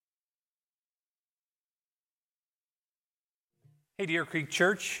Hey, Deer Creek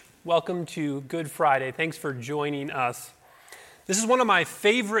Church, welcome to Good Friday. Thanks for joining us. This is one of my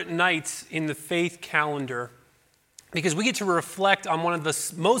favorite nights in the faith calendar because we get to reflect on one of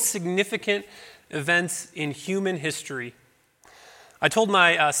the most significant events in human history. I told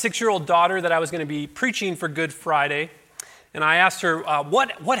my 6-year-old daughter that I was going to be preaching for Good Friday, and I asked her,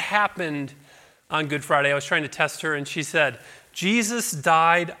 what happened on Good Friday? I was trying to test her, and she said, Jesus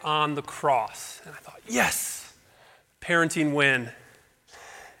died on the cross. And I thought, yes! Parenting win.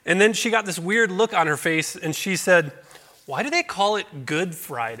 And then she got this weird look on her face and she said, why do they call it Good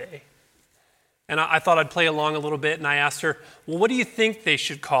Friday? And I thought I'd play along a little bit and I asked her, well, what do you think they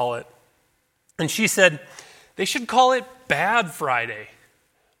should call it? And she said, they should call it Bad Friday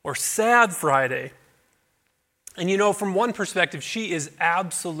or Sad Friday. And you know, from one perspective, she is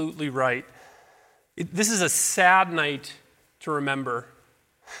absolutely right. This is a sad night to remember.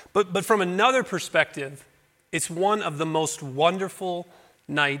 But from another perspective, it's one of the most wonderful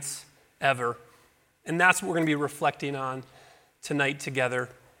nights ever. And that's what we're going to be reflecting on tonight together.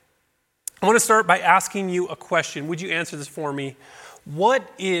 I want to start by asking you a question. Would you answer this for me? What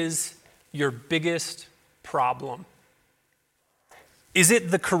is your biggest problem? Is it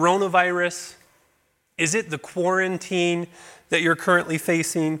the coronavirus? Is it the quarantine that you're currently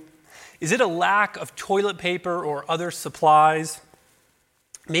facing? Is it a lack of toilet paper or other supplies?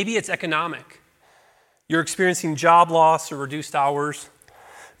 Maybe it's economic. You're experiencing job loss or reduced hours.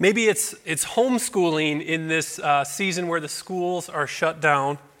 Maybe it's homeschooling in this season where the schools are shut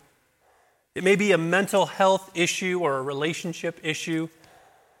down. It may be a mental health issue or a relationship issue.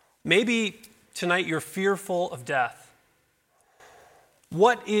 Maybe tonight you're fearful of death.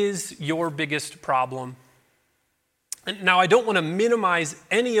 What is your biggest problem? And now, I don't want to minimize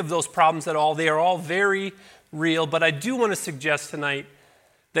any of those problems at all. They are all very real, but I do want to suggest tonight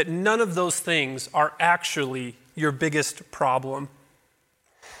that none of those things are actually your biggest problem.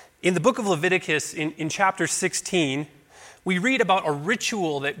 In the book of Leviticus, in chapter 16, we read about a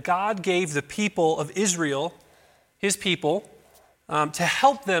ritual that God gave the people of Israel, his people, to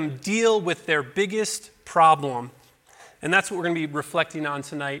help them deal with their biggest problem. And that's what we're going to be reflecting on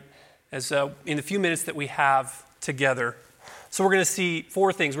tonight as in the few minutes that we have together. So we're going to see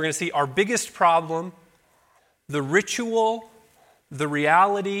 4 things. We're going to see our biggest problem, the ritual, the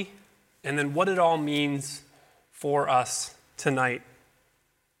reality, and then what it all means for us tonight.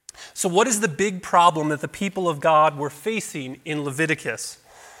 So what is the big problem that the people of God were facing in Leviticus?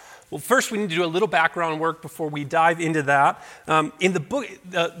 Well, first we need to do a little background work before we dive into that. In the book,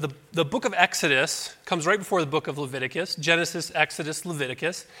 the book of Exodus comes right before the book of Leviticus, Genesis, Exodus,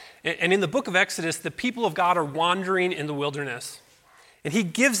 Leviticus. And in the book of Exodus, the people of God are wandering in the wilderness. And he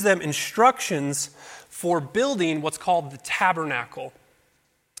gives them instructions for building what's called the tabernacle.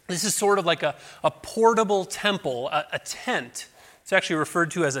 This is sort of like a portable temple, a tent. It's actually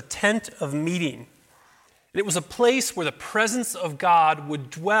referred to as a tent of meeting. And it was a place where the presence of God would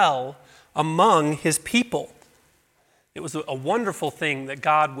dwell among his people. It was a wonderful thing that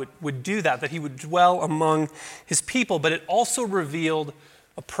God would do that he would dwell among his people, but it also revealed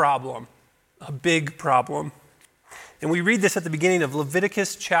a problem, a big problem. And we read this at the beginning of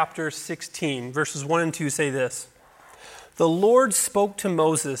Leviticus chapter 16, verses 1 and 2 say this. The Lord spoke to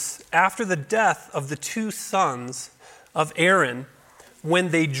Moses after the death of the 2 sons of Aaron when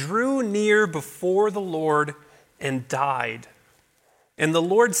they drew near before the Lord and died. And the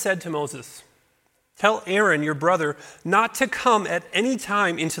Lord said to Moses, tell Aaron, your brother, not to come at any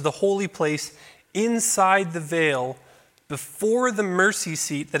time into the holy place inside the veil before the mercy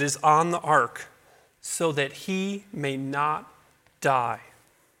seat that is on the ark, so that he may not die.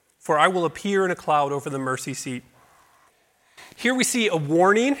 For I will appear in a cloud over the mercy seat. Here we see a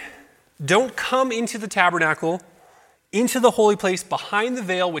warning. Don't come into the tabernacle, into the holy place behind the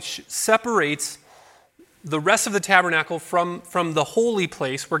veil, which separates the rest of the tabernacle from the holy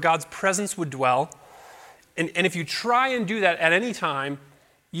place where God's presence would dwell. And if you try and do that at any time,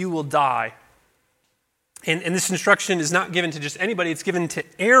 you will die. And this instruction is not given to just anybody. It's given to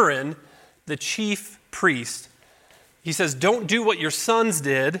Aaron, the chief priest. He says, don't do what your sons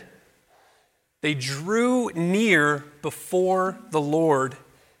did. They drew near before the Lord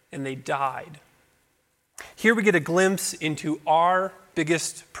and they died. Here we get a glimpse into our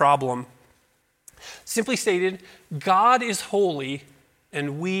biggest problem. Simply stated, God is holy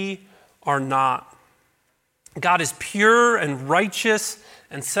and we are not. God is pure and righteous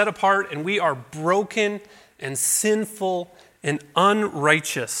and set apart, and we are broken and sinful and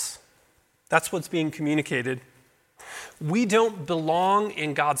unrighteous. That's what's being communicated. We don't belong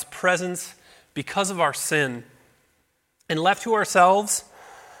in God's presence because of our sin. And left to ourselves,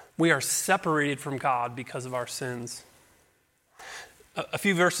 we are separated from God because of our sins. A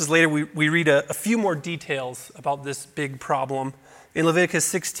few verses later, we read a few more details about this big problem. In Leviticus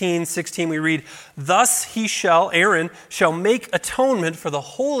 16:16, we read, "Thus Aaron shall make atonement for the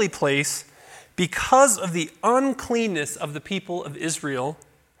holy place because of the uncleanness of the people of Israel,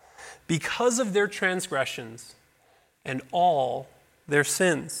 because of their transgressions and all their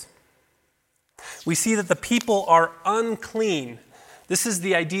sins." We see that the people are unclean. This is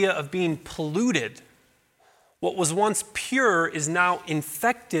the idea of being polluted. What was once pure is now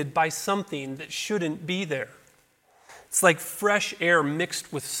infected by something that shouldn't be there. It's like fresh air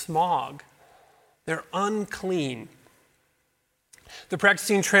mixed with smog. They're unclean. They're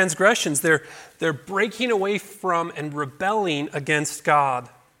practicing transgressions. They're breaking away from and rebelling against God.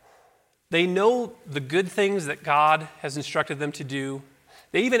 They know the good things that God has instructed them to do.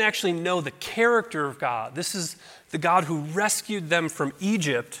 They even actually know the character of God. This is the God who rescued them from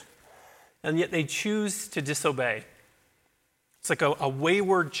Egypt, and yet they choose to disobey. It's like a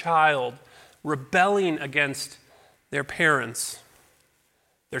wayward child rebelling against their parents.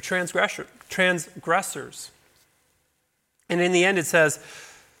 They're transgressors. And in the end it says,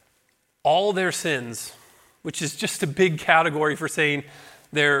 all their sins, which is just a big category for saying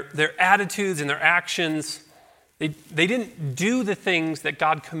their attitudes and their actions, they didn't do the things that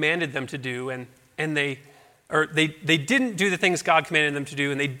God commanded them to do, and they didn't do the things God commanded them to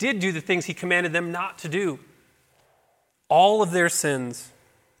do, and they did do the things he commanded them not to do. All of their sins.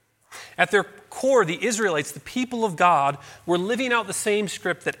 At their core, the Israelites, the people of God, were living out the same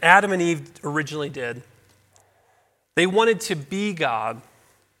script that Adam and Eve originally did. They wanted to be God.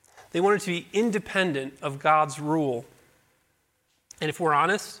 They wanted to be independent of God's rule. And if we're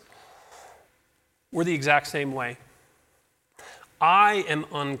honest, we're the exact same way. I am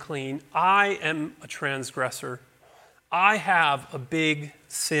unclean. I am a transgressor. I have a big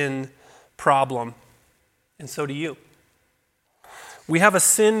sin problem. And so do you. We have a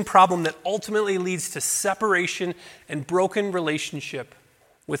sin problem that ultimately leads to separation and broken relationship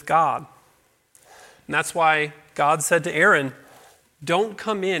with God. And that's why God said to Aaron, don't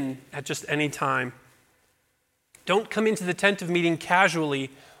come in at just any time. Don't come into the tent of meeting casually,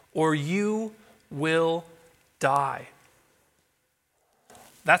 or you will die.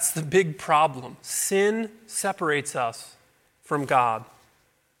 That's the big problem. Sin separates us from God.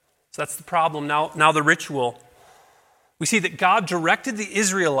 So that's the problem. Now the ritual. We see that God directed the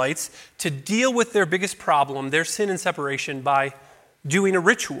Israelites to deal with their biggest problem, their sin and separation, by doing a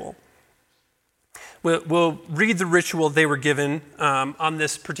ritual. We'll read the ritual they were given on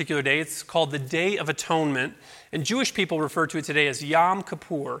this particular day. It's called the Day of Atonement, and Jewish people refer to it today as Yom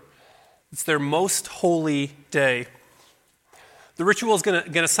Kippur. It's their most holy day. The ritual is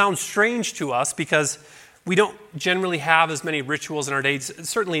going to sound strange to us because we don't generally have as many rituals in our days,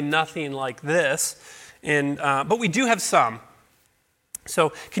 certainly nothing like this, but we do have some.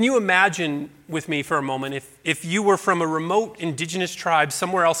 So can you imagine with me for a moment if you were from a remote indigenous tribe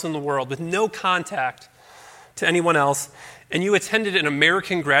somewhere else in the world with no contact to anyone else, and you attended an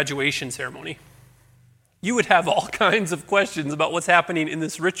American graduation ceremony? You would have all kinds of questions about what's happening in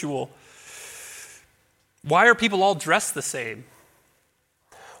this ritual. Why are people all dressed the same?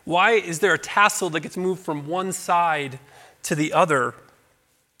 Why is there a tassel that gets moved from one side to the other?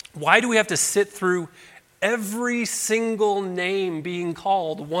 Why do we have to sit through every single name being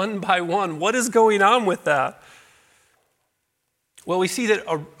called one by one? What is going on with that? Well, we see that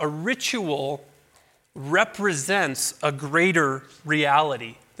a ritual represents a greater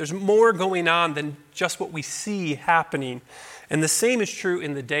reality. There's more going on than just what we see happening. And the same is true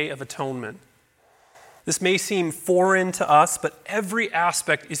in the Day of Atonement. This may seem foreign to us, but every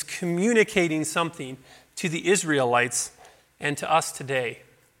aspect is communicating something to the Israelites and to us today,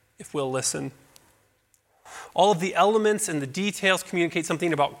 if we'll listen. All of the elements and the details communicate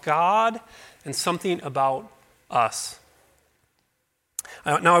something about God and something about us.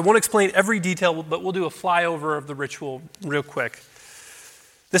 Now, I won't explain every detail, but we'll do a flyover of the ritual real quick.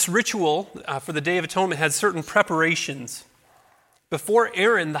 This ritual for the Day of Atonement had certain preparations. Before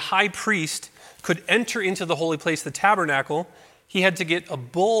Aaron, the high priest, could enter into the holy place, the tabernacle, he had to get a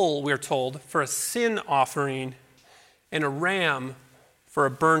bull, we're told, for a sin offering and a ram for a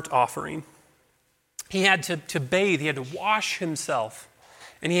burnt offering. He had to bathe, he had to wash himself,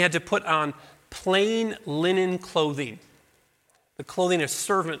 and he had to put on plain linen clothing, the clothing a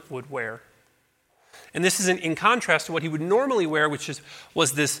servant would wear. And this is in contrast to what he would normally wear, which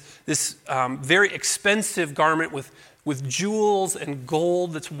was this very expensive garment with jewels and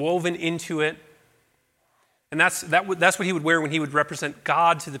gold that's woven into it. And that's what he would wear when he would represent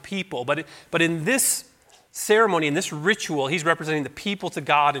God to the people. But in this ceremony, in this ritual, he's representing the people to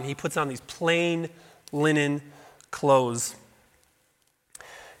God, and he puts on these plain linen clothes.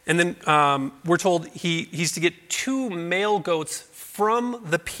 And then we're told he's to get 2 male goats from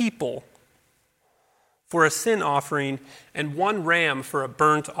the people for a sin offering and 1 ram for a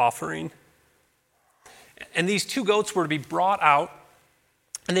burnt offering. And these 2 goats were to be brought out,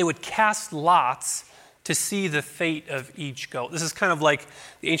 and they would cast lots to see the fate of each goat. This is kind of like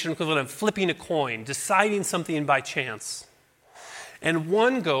the ancient equivalent of flipping a coin, deciding something by chance. And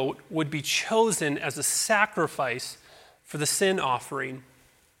 1 goat would be chosen as a sacrifice for the sin offering.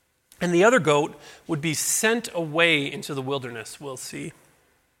 And the other goat would be sent away into the wilderness, we'll see.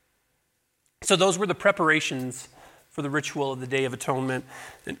 So those were the preparations for the ritual of the Day of Atonement.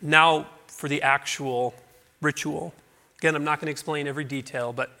 And now for the actual ritual. Again, I'm not going to explain every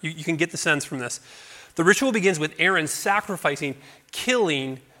detail, but you can get the sense from this. The ritual begins with Aaron sacrificing,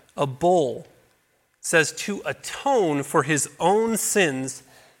 killing a bull. It says to atone for his own sins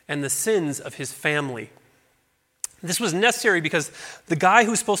and the sins of his family. This was necessary because the guy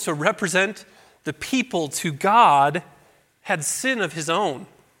who's supposed to represent the people to God had sin of his own.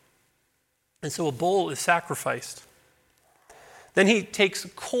 And so a bull is sacrificed. Then he takes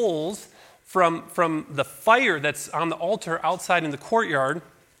coals from the fire that's on the altar outside in the courtyard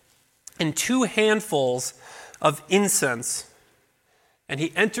and 2 handfuls of incense. And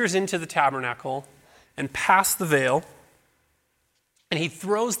he enters into the tabernacle and past the veil, and he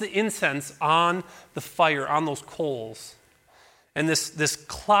throws the incense on the fire, on those coals. And this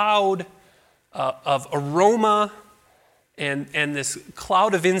cloud of aroma and this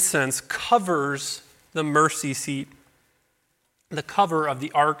cloud of incense covers the mercy seat, the cover of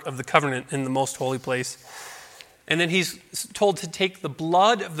the Ark of the Covenant in the most holy place. And then he's told to take the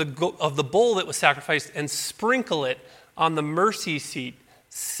blood of the bull that was sacrificed and sprinkle it on the mercy seat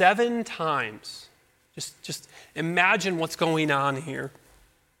 7 times. Just imagine what's going on here.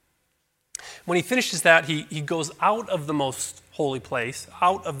 When he finishes that, he goes out of the most holy place,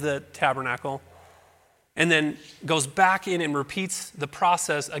 out of the tabernacle, and then goes back in and repeats the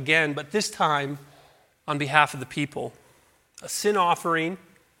process again, but this time on behalf of the people. A sin offering,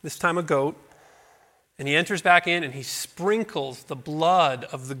 this time a goat, and he enters back in and he sprinkles the blood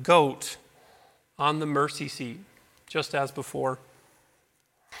of the goat on the mercy seat, just as before.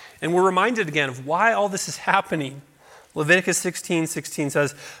 And we're reminded again of why all this is happening. Leviticus 16:16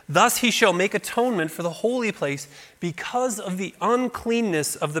 says, "Thus he shall make atonement for the holy place because of the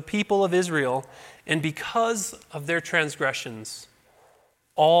uncleanness of the people of Israel and because of their transgressions,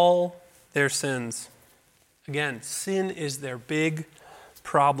 all their sins." Again, sin is their big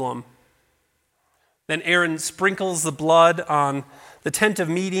problem. Then Aaron sprinkles the blood on the tent of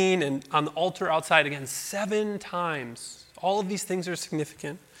meeting and on the altar outside again 7 times. All of these things are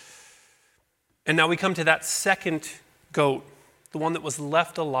significant. And now we come to that second goat, the one that was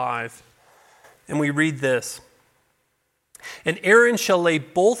left alive. And we read this. "And Aaron shall lay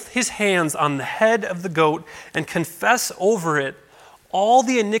both his hands on the head of the goat and confess over it all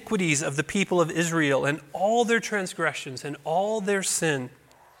the iniquities of the people of Israel and all their transgressions and all their sin.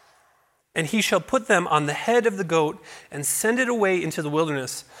 And he shall put them on the head of the goat and send it away into the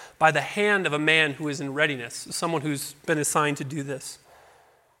wilderness by the hand of a man who is in readiness," someone who's been assigned to do this.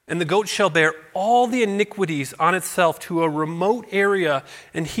 "And the goat shall bear all the iniquities on itself to a remote area,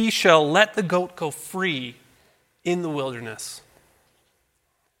 and he shall let the goat go free in the wilderness."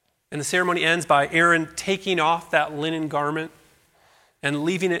 And the ceremony ends by Aaron taking off that linen garment and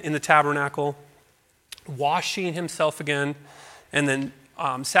leaving it in the tabernacle, washing himself again, and then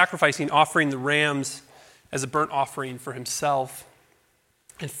sacrificing, offering the rams as a burnt offering for himself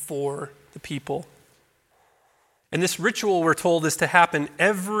and for the people. And this ritual, we're told, is to happen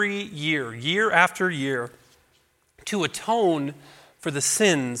every year, year after year, to atone for the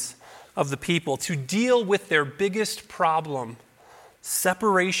sins of the people, to deal with their biggest problem,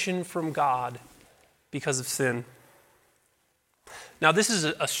 separation from God because of sin. Now, this is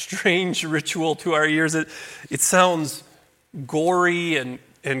a strange ritual to our ears. It sounds gory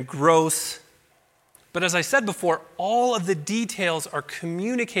and gross. But as I said before, all of the details are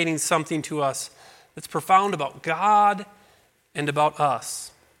communicating something to us that's profound about God and about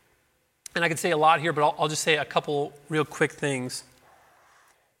us. And I could say a lot here, but I'll just say a couple real quick things.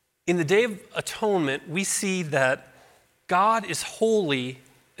 In the Day of Atonement, we see that God is holy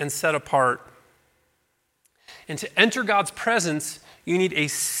and set apart. And to enter God's presence, you need a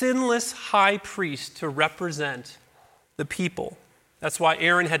sinless high priest to represent the people. That's why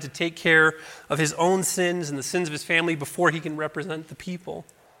Aaron had to take care of his own sins and the sins of his family before he can represent the people.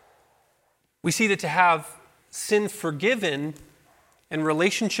 We see that to have sin forgiven and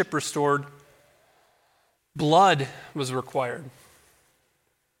relationship restored, blood was required.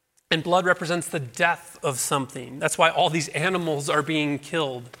 And blood represents the death of something. That's why all these animals are being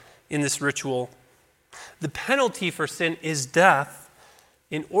killed in this ritual. The penalty for sin is death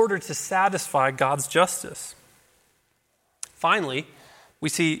in order to satisfy God's justice. Finally, we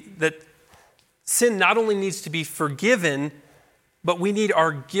see that sin not only needs to be forgiven, but we need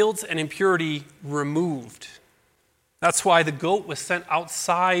our guilt and impurity removed. That's why the goat was sent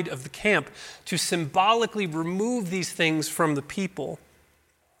outside of the camp to symbolically remove these things from the people.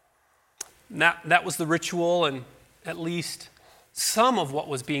 That was the ritual, and at least some of what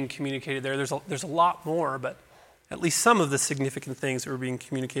was being communicated there. There's a lot more, but at least some of the significant things that were being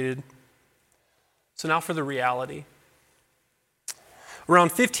communicated. So now for the reality.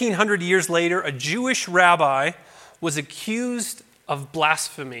 Around 1,500 years later, a Jewish rabbi was accused of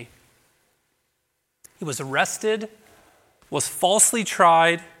blasphemy. He was arrested, was falsely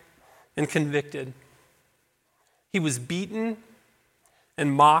tried, and convicted. He was beaten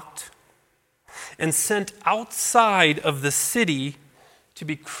and mocked and sent outside of the city to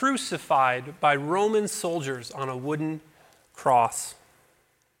be crucified by Roman soldiers on a wooden cross.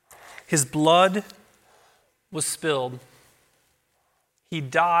 His blood was spilled. He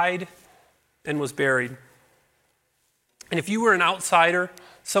died and was buried. And if you were an outsider,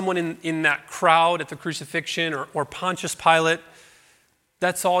 someone in that crowd at the crucifixion or Pontius Pilate,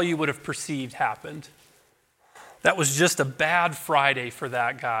 that's all you would have perceived happened. That was just a bad Friday for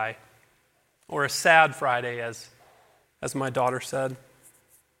that guy. Or a sad Friday, as my daughter said.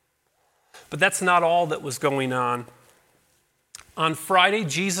 But that's not all that was going on. On Friday,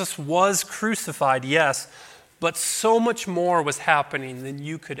 Jesus was crucified, yes, but so much more was happening than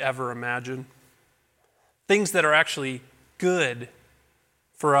you could ever imagine. Things that are actually good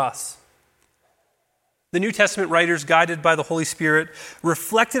for us. The New Testament writers, guided by the Holy Spirit,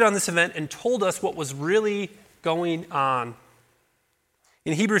 reflected on this event and told us what was really going on.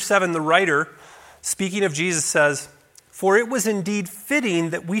 In Hebrews 7, the writer, speaking of Jesus, says, "For it was indeed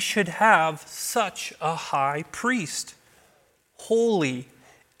fitting that we should have such a high priest, holy,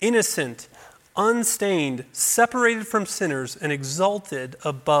 innocent, unstained, separated from sinners, and exalted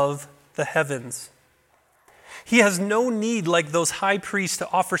above the heavens. He has no need, like those high priests, to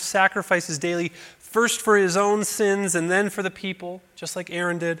offer sacrifices daily, first for his own sins and then for the people, just like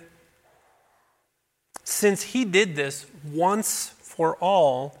Aaron did. Since he did this once for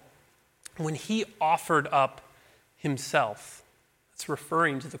all, when he offered up himself." It's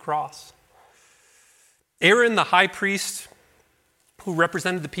referring to the cross. Aaron, the high priest who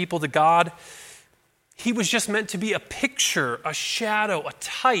represented the people to God, he was just meant to be a picture, a shadow, a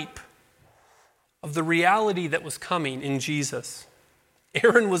type of the reality that was coming in Jesus.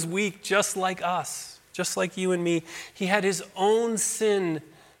 Aaron was weak just like us, just like you and me. He had his own sin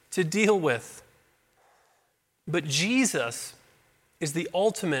to deal with. But Jesus is the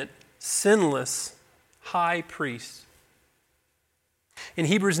ultimate sinless high priest. In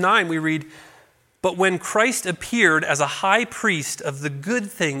Hebrews 9, we read, "But when Christ appeared as a high priest of the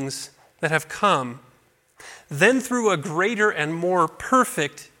good things that have come, then through a greater and more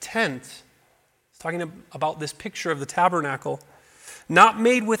perfect tent," it's talking about this picture of the tabernacle, "not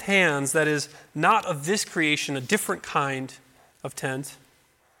made with hands, that is, not of this creation, a different kind of tent,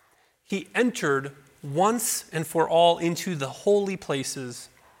 he entered once and for all into the holy places,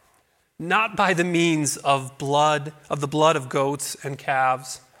 not by the means of the blood of goats and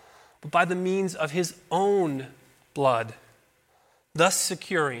calves, but by the means of his own blood, thus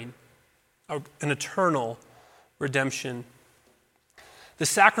securing an eternal redemption." The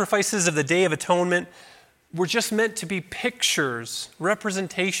sacrifices of the Day of Atonement were just meant to be pictures,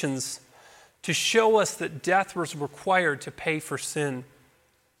 representations, to show us that death was required to pay for sin.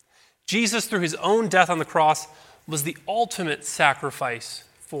 Jesus, through his own death on the cross, was the ultimate sacrifice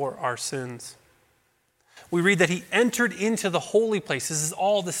for our sins. We read that he entered into the holy place. This is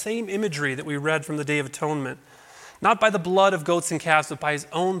all the same imagery that we read from the Day of Atonement. Not by the blood of goats and calves, but by his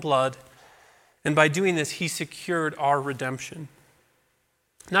own blood. And by doing this, he secured our redemption.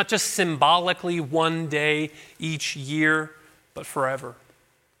 Not just symbolically one day each year, but forever.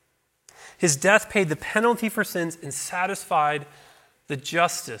 His death paid the penalty for sins and satisfied the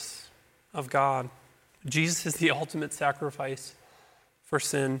justice of God. Jesus is the ultimate sacrifice for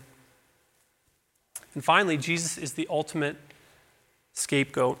sin. And finally, Jesus is the ultimate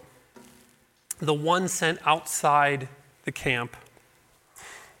scapegoat, the one sent outside the camp.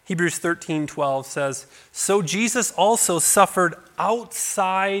 Hebrews 13:12 says, "So Jesus also suffered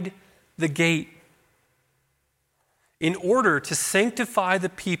outside the gate in order to sanctify the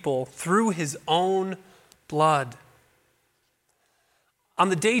people through his own blood." On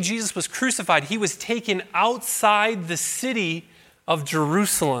the day Jesus was crucified, he was taken outside the city of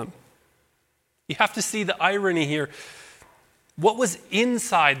Jerusalem. You have to see the irony here. What was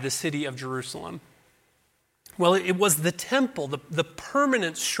inside the city of Jerusalem? Well, it was the temple, the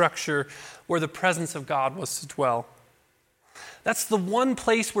permanent structure where the presence of God was to dwell. That's the one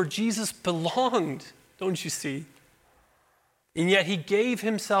place where Jesus belonged, don't you see? And yet he gave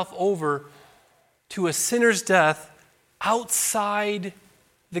himself over to a sinner's death outside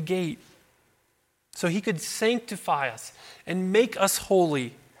the gate, so he could sanctify us and make us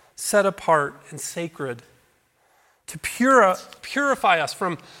holy, set apart and sacred, to purify us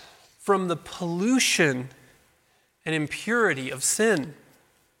from the pollution and impurity of sin.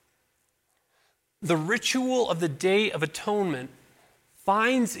 The ritual of the Day of Atonement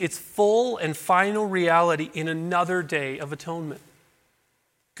finds its full and final reality in another day of atonement,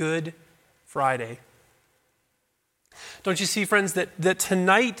 Good Friday. Don't you see, friends, that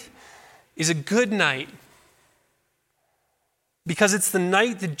tonight is a good night because it's the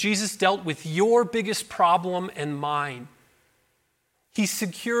night that Jesus dealt with your biggest problem and mine. He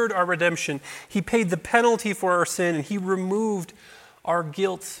secured our redemption. He paid the penalty for our sin, and he removed our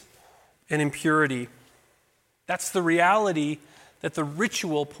guilt and impurity. That's the reality that the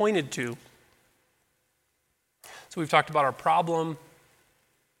ritual pointed to. So we've talked about our problem,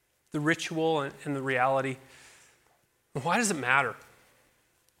 the ritual, and the reality. Why does it matter?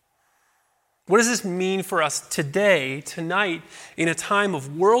 What does this mean for us today, tonight, in a time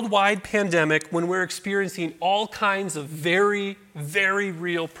of worldwide pandemic when we're experiencing all kinds of very, very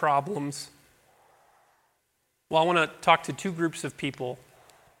real problems? Well, I want to talk to two groups of people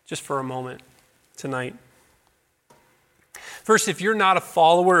just for a moment tonight. First, if you're not a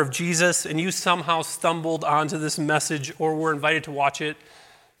follower of Jesus and you somehow stumbled onto this message or were invited to watch it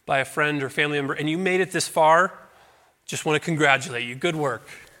by a friend or family member and you made it this far, just want to congratulate you. Good work.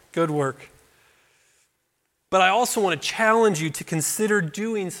 Good work. But I also want to challenge you to consider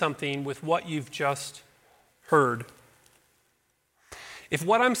doing something with what you've just heard. If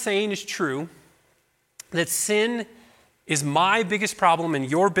what I'm saying is true, that sin is my biggest problem and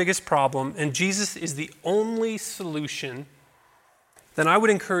your biggest problem, and Jesus is the only solution, then I would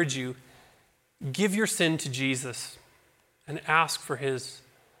encourage you, give your sin to Jesus and ask for his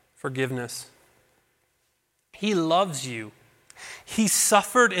forgiveness. He loves you. He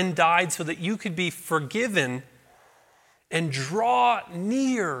suffered and died so that you could be forgiven and draw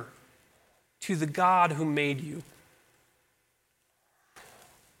near to the God who made you.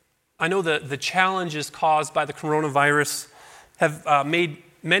 I know that the challenges caused by the coronavirus have made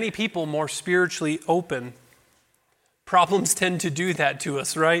many people more spiritually open. Problems tend to do that to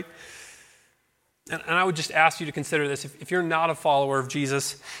us, right? And I would just ask you to consider this. If you're not a follower of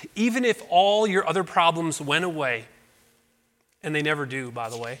Jesus, even if all your other problems went away, and they never do, by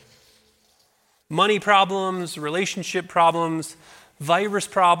the way. Money problems, relationship problems, virus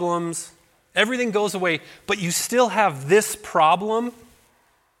problems, everything goes away, but you still have this problem,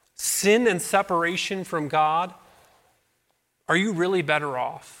 sin and separation from God. Are you really better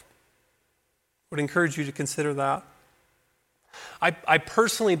off? I would encourage you to consider that. I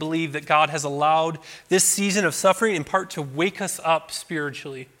personally believe that God has allowed this season of suffering in part to wake us up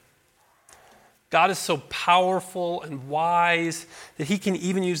spiritually. God is so powerful and wise that he can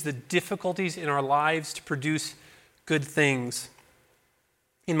even use the difficulties in our lives to produce good things.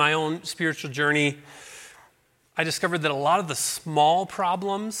 In my own spiritual journey, I discovered that a lot of the small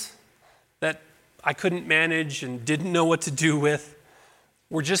problems that I couldn't manage and didn't know what to do with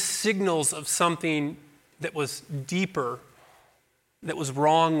were just signals of something that was deeper, that was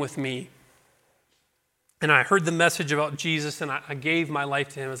wrong with me. And I heard the message about Jesus, and I gave my life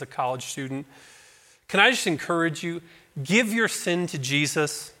to him as a college student. Can I just encourage you, give your sin to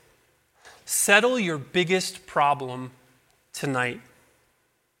Jesus. Settle your biggest problem tonight.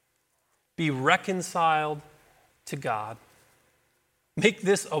 Be reconciled to God. Make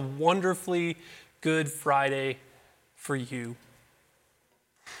this a wonderfully Good Friday for you.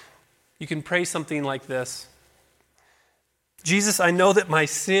 You can pray something like this. Jesus, I know that my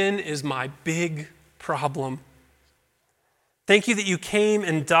sin is my big problem. Thank you that you came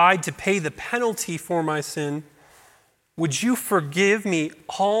and died to pay the penalty for my sin. Would you forgive me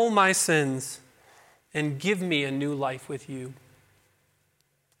all my sins and give me a new life with you?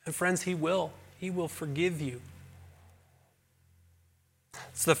 And friends, he will. He will forgive you.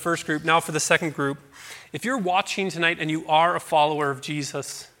 It's the first group. Now for the second group. If you're watching tonight and you are a follower of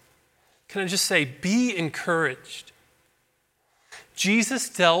Jesus, can I just say, be encouraged. Jesus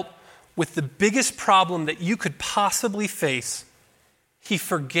dealt with the biggest problem that you could possibly face. He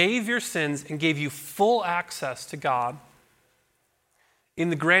forgave your sins and gave you full access to God. In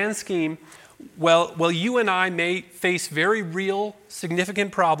the grand scheme, while you and I may face very real,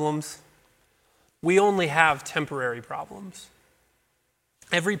 significant problems, we only have temporary problems.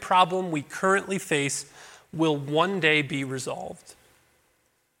 Every problem we currently face will one day be resolved.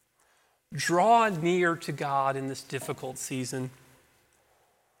 Draw near to God in this difficult season.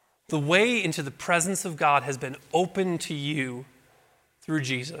 The way into the presence of God has been opened to you through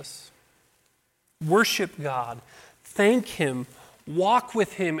Jesus. Worship God. Thank Him. Walk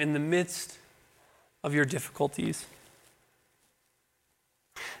with Him in the midst of your difficulties.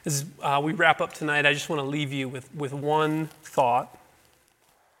 As we wrap up tonight, I just want to leave you with one thought.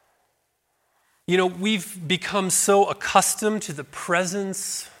 You know, we've become so accustomed to the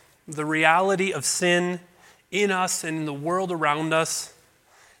presence, the reality of sin in us and in the world around us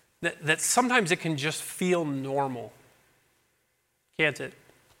that sometimes it can just feel normal, can't it?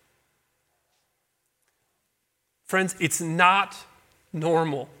 Friends, it's not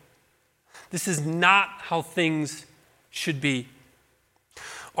normal. This is not how things should be.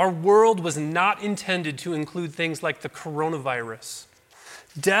 Our world was not intended to include things like the coronavirus.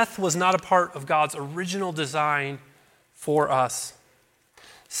 Death was not a part of God's original design for us.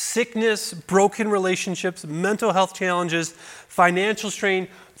 Sickness, broken relationships, mental health challenges, financial strain,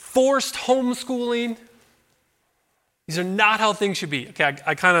 forced homeschooling. These are not how things should be. Okay,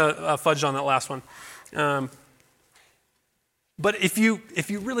 I kind of fudged on that last one. But if you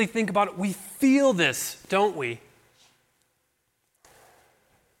really think about it, we feel this, don't we?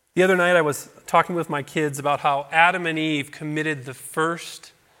 The other night I was talking with my kids about how Adam and Eve committed the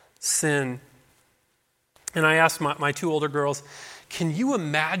first sin. And I asked my two older girls, can you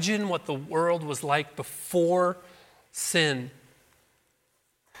imagine what the world was like before sin?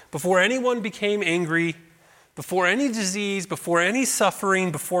 Before anyone became angry, before any disease, before any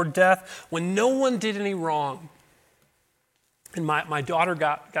suffering, before death, when no one did any wrong. And my daughter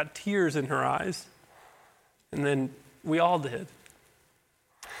got tears in her eyes. And then we all did.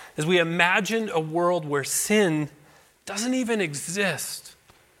 As we imagined a world where sin doesn't even exist.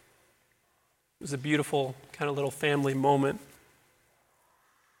 It was a beautiful kind of little family moment.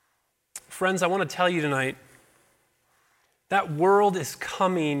 Friends, I want to tell you tonight, that world is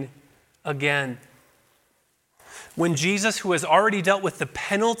coming again. When Jesus, who has already dealt with the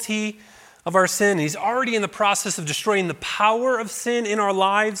penalty of our sin, He's already in the process of destroying the power of sin in our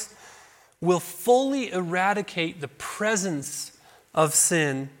lives, will fully eradicate the presence of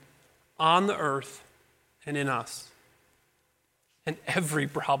sin on the earth and in us. And every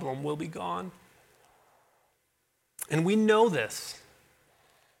problem will be gone. And we know this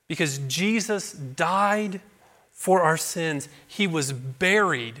because Jesus died for our sins. He was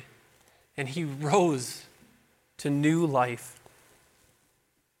buried and He rose to new life.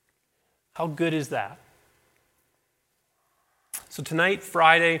 How good is that? So tonight,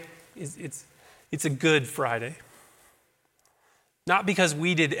 Friday, it's a good Friday. Not because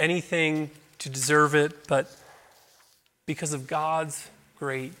we did anything to deserve it, but because of God's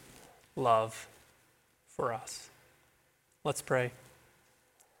great love for us. Let's pray.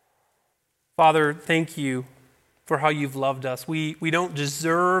 Father, thank you for how you've loved us. We don't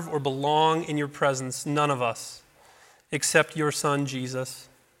deserve or belong in your presence, none of us, except your Son, Jesus.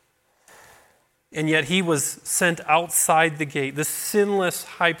 And yet He was sent outside the gate. The sinless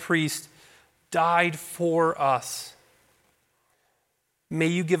high priest died for us. May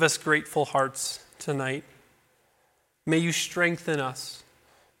you give us grateful hearts tonight. May you strengthen us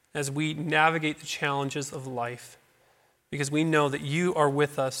as we navigate the challenges of life, because we know that you are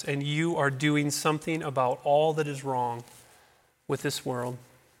with us and you are doing something about all that is wrong with this world.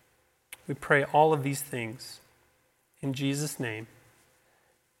 We pray all of these things in Jesus' name.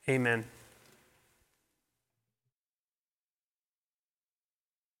 Amen.